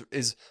what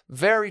is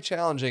very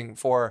challenging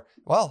for,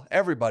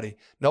 everybody.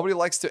 Nobody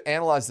likes to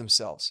analyze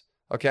themselves,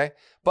 okay?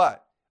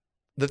 But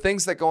the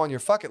things that go on your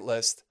fuck it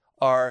list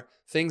are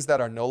things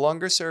that are no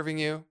longer serving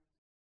you,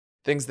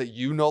 things that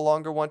you no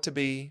longer want to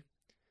be,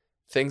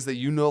 things that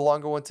you no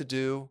longer want to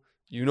do,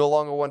 you no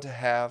longer want to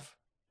have,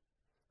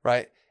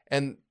 right?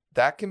 And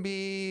that can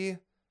be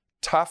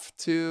tough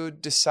to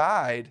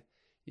decide.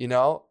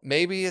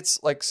 Maybe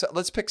it's like,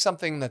 let's pick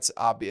something that's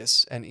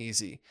obvious and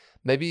easy.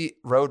 Maybe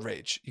road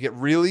rage. You get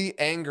really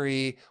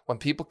angry when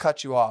people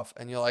cut you off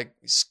and you're like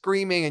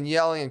screaming and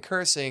yelling and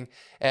cursing.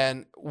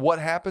 And what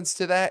happens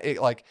to that?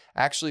 It like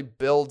actually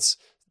builds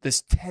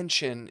this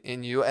tension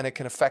in you and it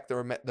can affect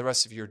the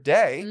rest of your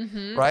day,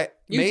 right?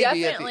 It's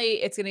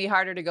going to be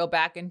harder to go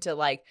back into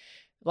like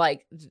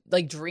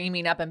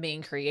dreaming up and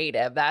being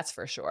creative. That's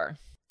for sure.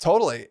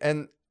 Totally.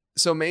 And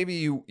so maybe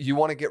you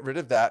want to get rid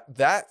of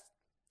that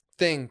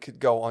thing could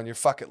go on your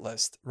fuck it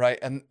list, right?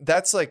 And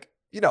that's like,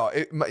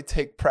 it might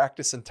take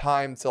practice and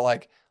time to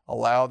like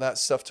allow that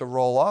stuff to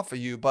roll off of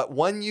you. But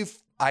when you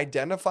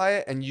identify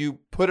it and you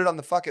put it on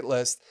the fuck it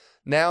list,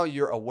 now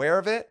you're aware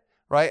of it,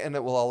 right? And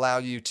it will allow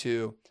you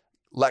to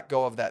let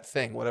go of that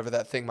thing, whatever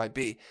that thing might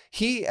be.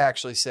 He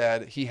actually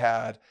said he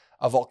had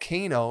a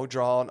volcano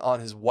drawn on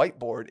his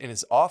whiteboard in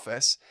his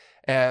office.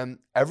 And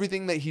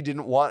everything that he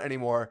didn't want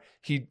anymore,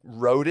 he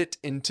wrote it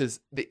into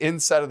the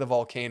inside of the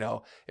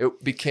volcano.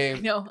 It became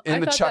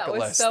in the chuck list. That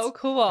was so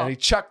cool. And he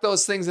chucked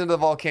those things into the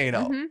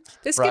volcano.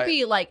 This could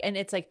be like, and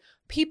it's like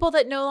people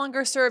that no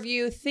longer serve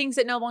you, things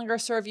that no longer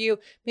serve you.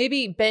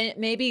 Maybe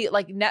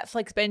like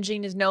Netflix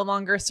binging is no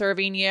longer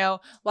serving you.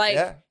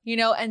 Like,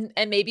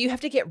 and maybe you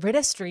have to get rid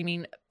of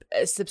streaming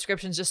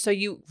subscriptions just so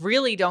you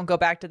really don't go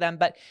back to them.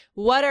 But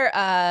what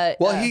are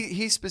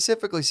he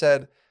specifically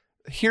said,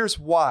 here's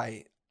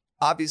why.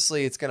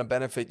 Obviously, it's going to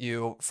benefit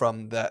you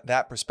from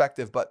that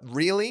perspective, but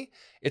really,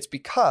 it's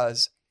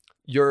because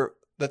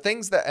the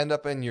things that end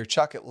up in your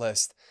chuck it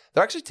list,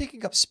 they're actually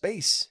taking up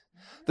space.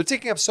 They're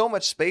taking up so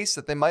much space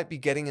that they might be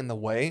getting in the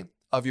way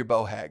of your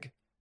bohag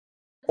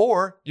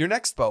or your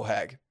next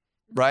bohag,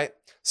 right?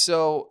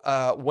 So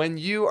when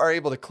you are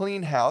able to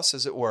clean house,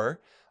 as it were,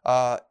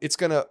 it's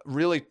going to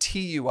really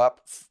tee you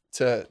up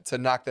to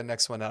knock the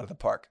next one out of the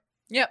park.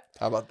 Yep.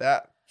 How about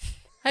that?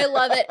 I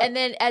love it. And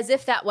then as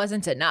if that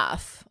wasn't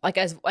enough,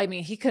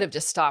 he could have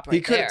just stopped right there.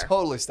 He could have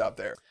totally stopped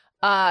there.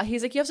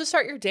 He's like, you have to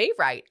start your day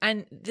right.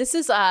 And this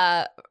is,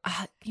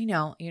 you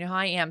know how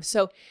I am.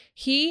 So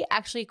he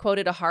actually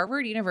quoted a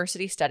Harvard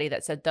University study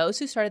that said those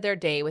who started their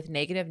day with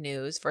negative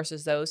news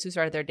versus those who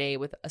started their day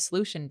with a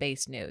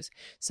solution-based news.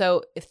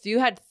 So if you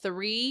had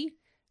 3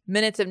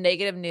 minutes of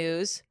negative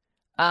news,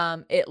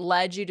 it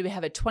led you to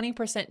have a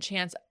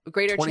 27%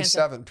 greater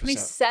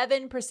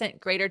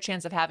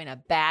chance of having a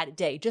bad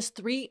day. Just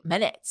 3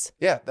 minutes.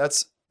 Yeah,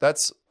 that's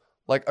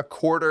like a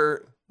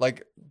quarter,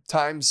 like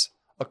times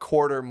a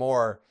quarter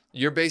more.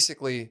 You're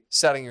basically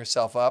setting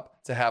yourself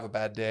up to have a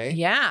bad day.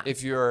 Yeah.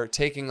 If you're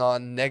taking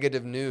on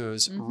negative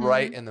news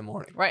right in the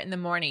morning. Right in the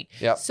morning.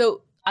 Yeah.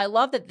 So I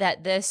love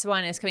that this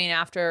one is coming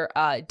after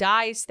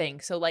Di's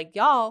thing. So like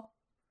y'all,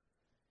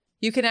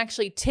 you can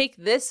actually take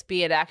this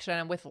Be It action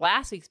item with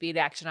last week's Be It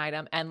action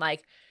item and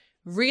like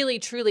really,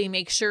 truly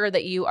make sure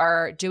that you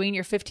are doing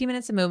your 15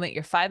 minutes of movement,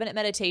 your 5-minute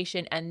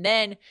meditation, and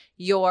then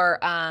your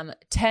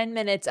 10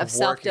 minutes of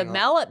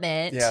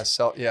self-development.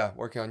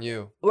 Working on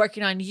you.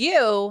 Working on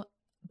you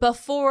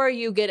before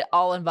you get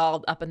all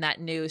involved up in that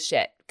news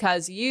shit.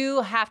 Because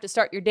you have to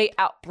start your day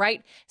out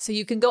bright so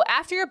you can go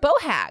after your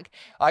BOHAG.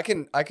 I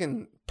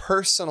can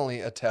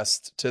personally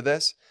attest to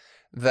this,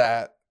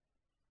 that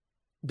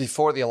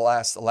before the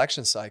last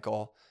election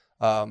cycle,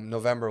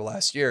 November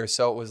last year,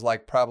 so it was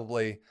like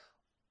probably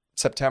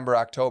September,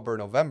 October,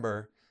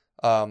 November,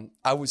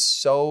 I was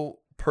so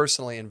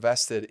personally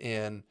invested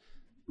in,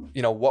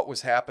 what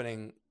was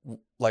happening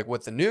like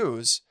with the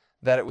news,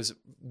 that it was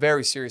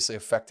very seriously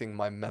affecting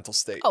my mental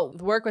state. Oh,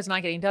 the work was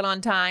not getting done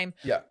on time.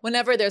 Yeah.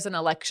 Whenever there's an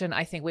election,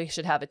 I think we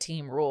should have a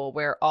team rule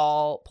where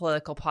all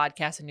political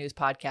podcasts and news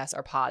podcasts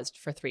are paused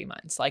for 3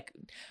 months. Like,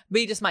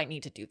 we just might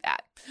need to do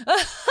that.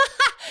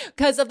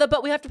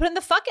 But we have to put in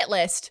the fuck it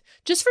list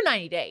just for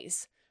 90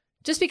 days.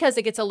 Just because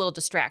it gets a little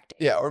distracting.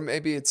 Yeah, or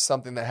maybe it's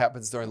something that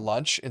happens during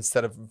lunch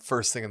instead of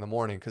first thing in the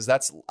morning. Because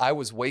I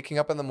was waking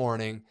up in the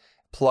morning,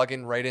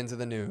 plugging right into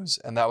the news,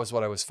 and that was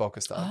what I was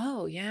focused on.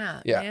 Oh,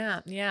 yeah.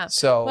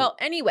 So, well,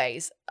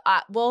 anyways,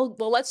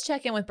 let's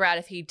check in with Brad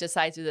if he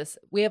decides to do this.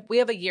 We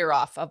have a year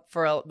off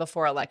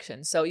before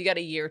election, so you got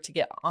a year to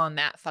get on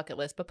that fuck it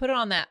list. But put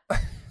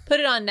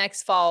it on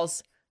next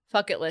fall's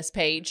fuck it list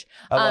page.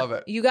 I love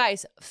it. You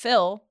guys,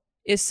 Phil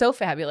is so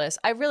fabulous.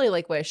 I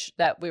really wish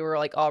that we were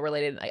all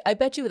related. I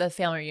bet you the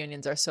family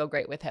reunions are so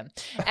great with him.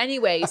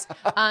 Anyways,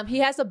 he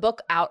has a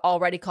book out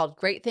already called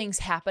Great Things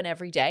Happen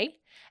Every Day.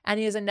 And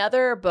he has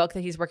another book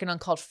that he's working on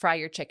called Fry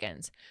Your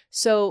Chickens.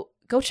 So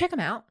go check him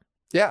out.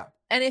 Yeah.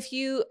 And if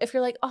you're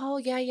like, oh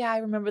yeah, I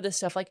remember this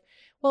stuff. Like,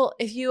 well,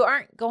 if you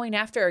aren't going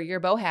after your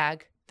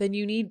BOHAG, then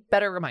you need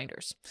better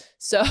reminders.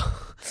 So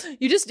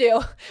you just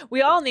do.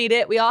 We all need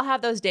it. We all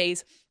have those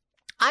days.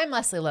 I'm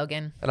Leslie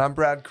Logan. And I'm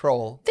Brad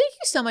Kroll. Thank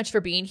you so much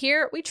for being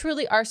here. We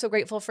truly are so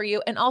grateful for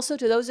you. And also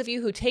to those of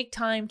you who take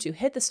time to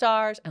hit the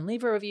stars and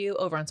leave a review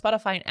over on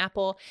Spotify and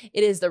Apple.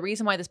 It is the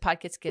reason why this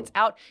podcast gets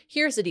out.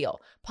 Here's the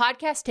deal.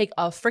 Podcasts take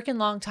a freaking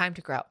long time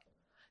to grow.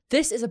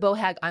 This is a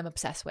BOHAG I'm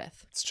obsessed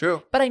with. It's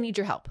true. But I need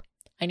your help.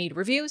 I need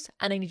reviews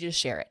and I need you to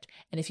share it.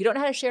 And if you don't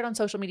know how to share it on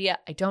social media,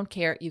 I don't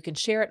care. You can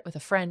share it with a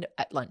friend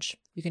at lunch.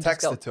 You can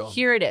text just go, it to them.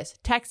 Here it is.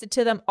 Text it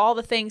to them, all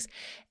the things.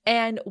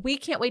 And we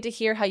can't wait to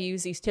hear how you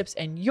use these tips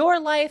in your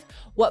life.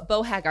 What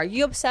BOHAG are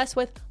you obsessed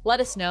with?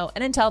 Let us know.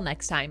 And until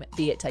next time,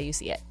 be it till you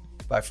see it.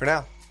 Bye for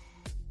now.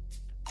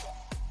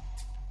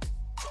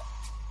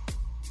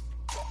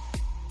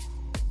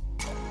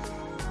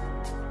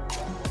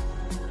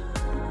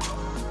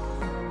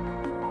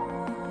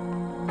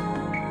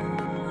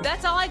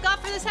 That's all I got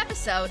for this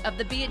episode of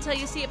the Be It Till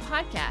You See It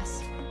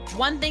podcast.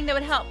 One thing that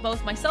would help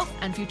both myself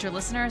and future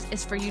listeners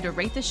is for you to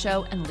rate the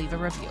show and leave a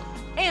review.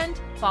 And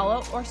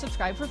follow or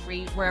subscribe for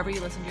free wherever you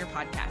listen to your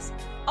podcast.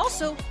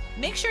 Also,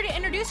 make sure to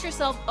introduce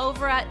yourself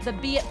over at the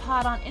Be It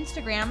Pod on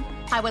Instagram.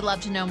 I would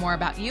love to know more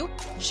about you.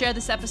 Share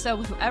this episode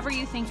with whoever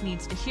you think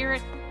needs to hear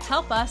it.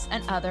 Help us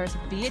and others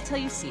be it till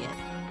you see it.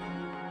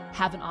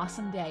 Have an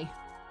awesome day.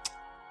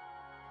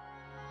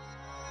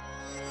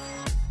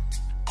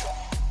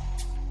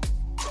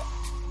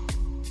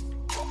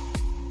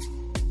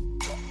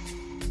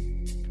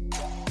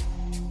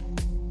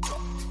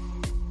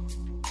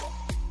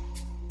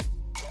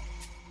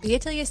 Be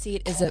It Till You See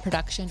It is a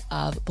production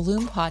of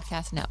Bloom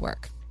Podcast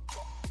Network.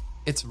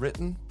 It's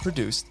written,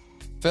 produced,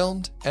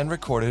 filmed, and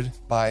recorded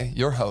by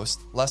your host,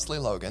 Leslie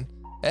Logan,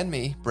 and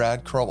me,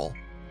 Brad Kroll.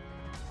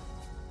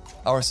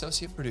 Our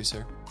associate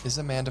producer is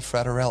Amanda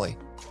Fraterelli.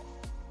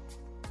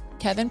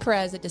 Kevin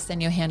Perez at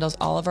Desenio handles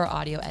all of our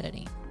audio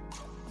editing.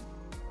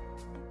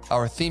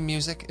 Our theme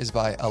music is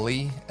by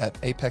Ali at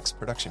Apex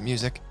Production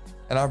Music,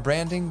 and our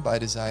branding by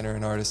designer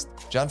and artist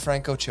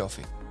Gianfranco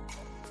Cioffi.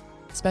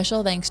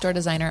 Special thanks to our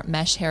designer,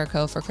 Mesh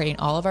Harrico, for creating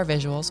all of our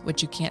visuals,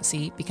 which you can't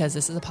see because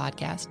this is a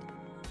podcast.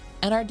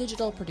 And our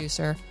digital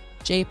producer,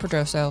 Jay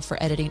Pedroso,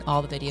 for editing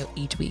all the video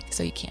each week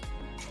so you can.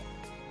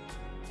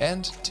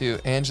 And to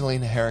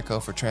Angelina Harrico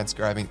for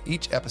transcribing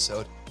each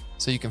episode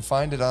so you can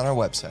find it on our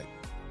website.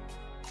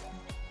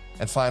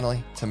 And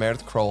finally, to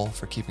Meredith Kroll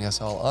for keeping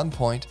us all on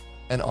point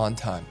and on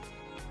time.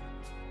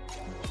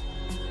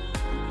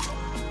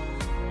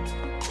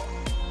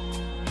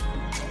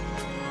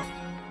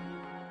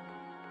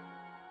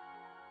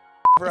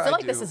 I feel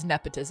like this is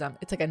nepotism.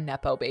 It's like a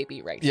nepo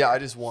baby right Yeah, I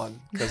just won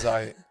because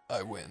I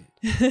win.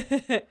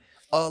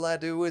 All I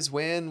do is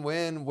win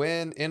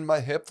in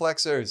my hip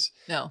flexors.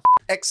 No.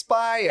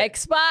 Expired.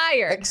 It's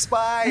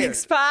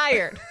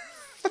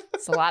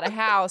a lot of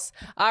house.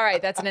 All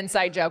right, that's an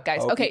inside joke,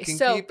 guys. Hope okay, you can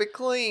so keep it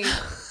clean.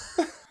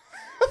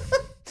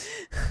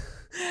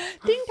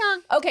 Ding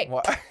dong. Okay.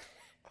 What?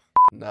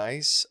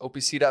 Nice.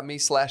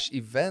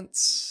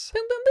 opc.me/events.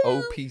 Boom, boom,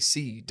 boom.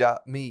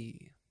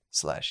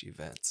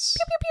 opc.me/events.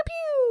 Pew, pew, pew, pew.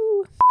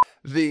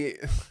 The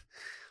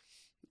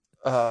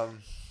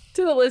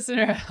To the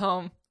listener at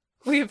home,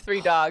 We have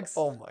 3 dogs.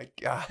 Oh my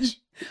gosh.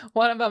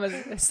 One of them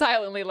is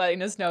silently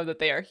letting us know that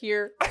they are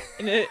here.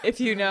 And if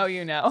you know,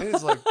 you know. It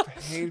is like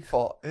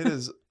painful. It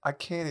is, I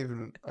can't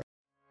even.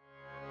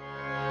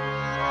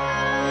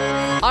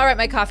 All right,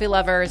 my coffee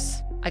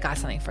lovers, I got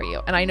something for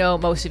you. And I know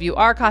most of you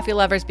are coffee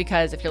lovers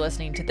because if you're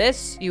listening to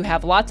this, you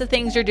have lots of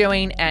things you're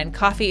doing, and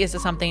coffee is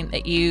something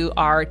that you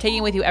are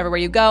taking with you everywhere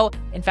you go.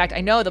 In fact,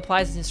 I know the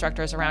Pilates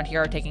instructors around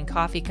here are taking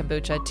coffee,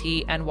 kombucha,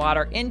 tea, and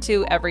water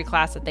into every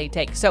class that they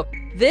take. So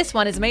this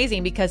one is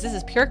amazing because this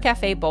is Pure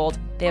Cafe Bold.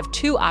 They have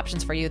 2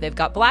 options for you. They've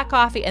got black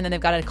coffee and then they've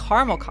got a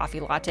caramel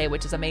coffee latte,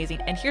 which is amazing.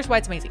 And here's why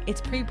it's amazing.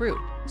 It's pre-brewed.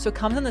 So it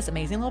comes in this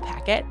amazing little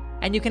packet,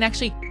 and you can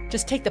actually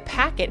just take the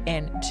packet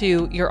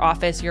into your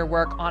office, your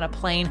work on a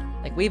plane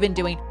like we've been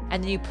doing,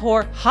 and then you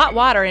pour hot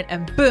water in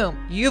and boom,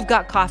 you've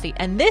got coffee.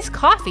 And this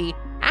coffee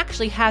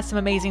actually has some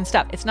amazing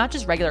stuff. It's not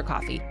just regular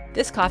coffee.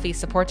 This coffee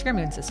supports your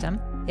immune system.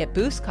 It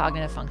boosts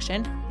cognitive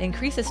function, it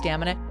increases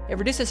stamina, it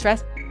reduces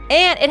stress,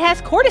 and it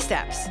has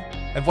cordyceps.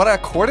 And what are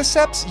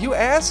cordyceps, you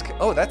ask?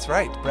 Oh, that's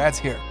right. Brad's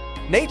here.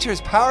 Nature's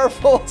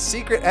powerful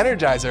secret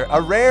energizer,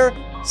 a rare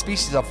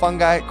species of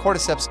fungi.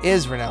 Cordyceps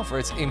is renowned for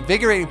its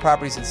invigorating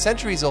properties and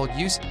centuries-old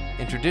use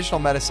in traditional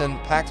medicine,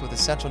 packed with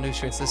essential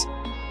nutrients. This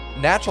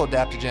natural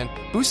adaptogen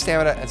boosts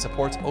stamina and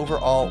supports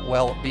overall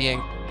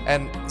well-being.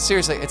 And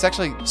seriously, it's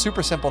actually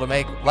super simple to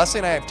make. Leslie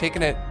and I have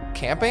taken it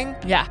camping.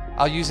 Yeah.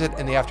 I'll use it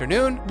in the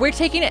afternoon. We're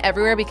taking it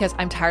everywhere because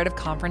I'm tired of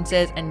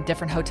conferences and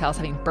different hotels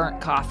having burnt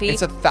coffee.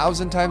 It's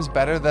 1,000 times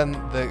better than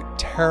the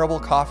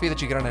terrible coffee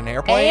that you get on an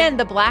airplane. And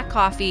the black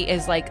coffee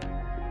is like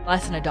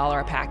less than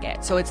 $1 a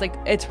packet. So it's like,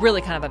 it's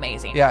really kind of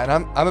amazing. Yeah, and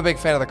I'm a big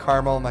fan of the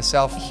caramel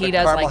myself. He the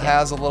does caramel like it.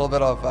 has a little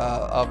bit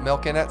of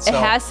milk in it. So. It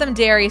has some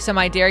dairy, so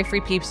my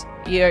dairy-free peeps,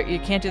 you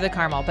can't do the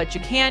caramel, but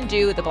you can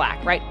do the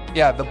black, right?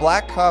 Yeah, the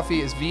black coffee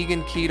is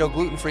vegan, keto,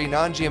 gluten-free,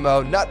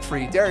 non-GMO,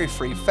 nut-free,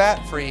 dairy-free,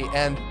 fat-free,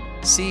 and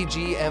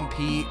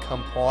CGMP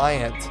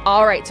compliant.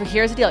 All right, so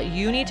here's the deal.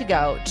 You need to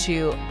go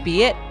to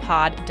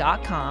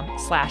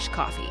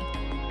beitpod.com/coffee.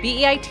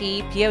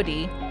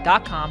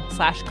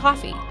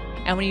 beitpod.com/coffee.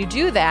 And when you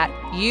do that,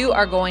 you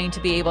are going to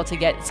be able to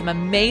get some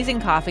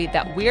amazing coffee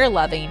that we're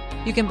loving.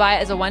 You can buy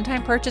it as a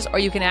one-time purchase, or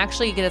you can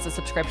actually get it as a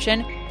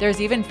subscription. There's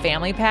even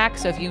family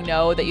packs. So if you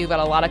know that you've got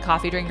a lot of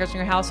coffee drinkers in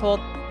your household,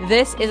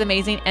 this is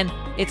amazing. And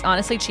it's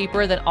honestly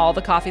cheaper than all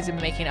the coffees we've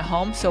been making at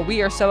home. So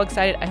we are so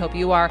excited. I hope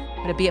you are.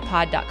 Go to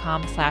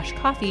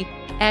beitpod.com/coffee.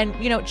 And,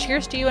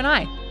 cheers to you and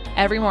I.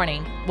 Every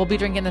morning, we'll be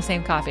drinking the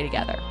same coffee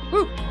together.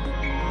 Woo!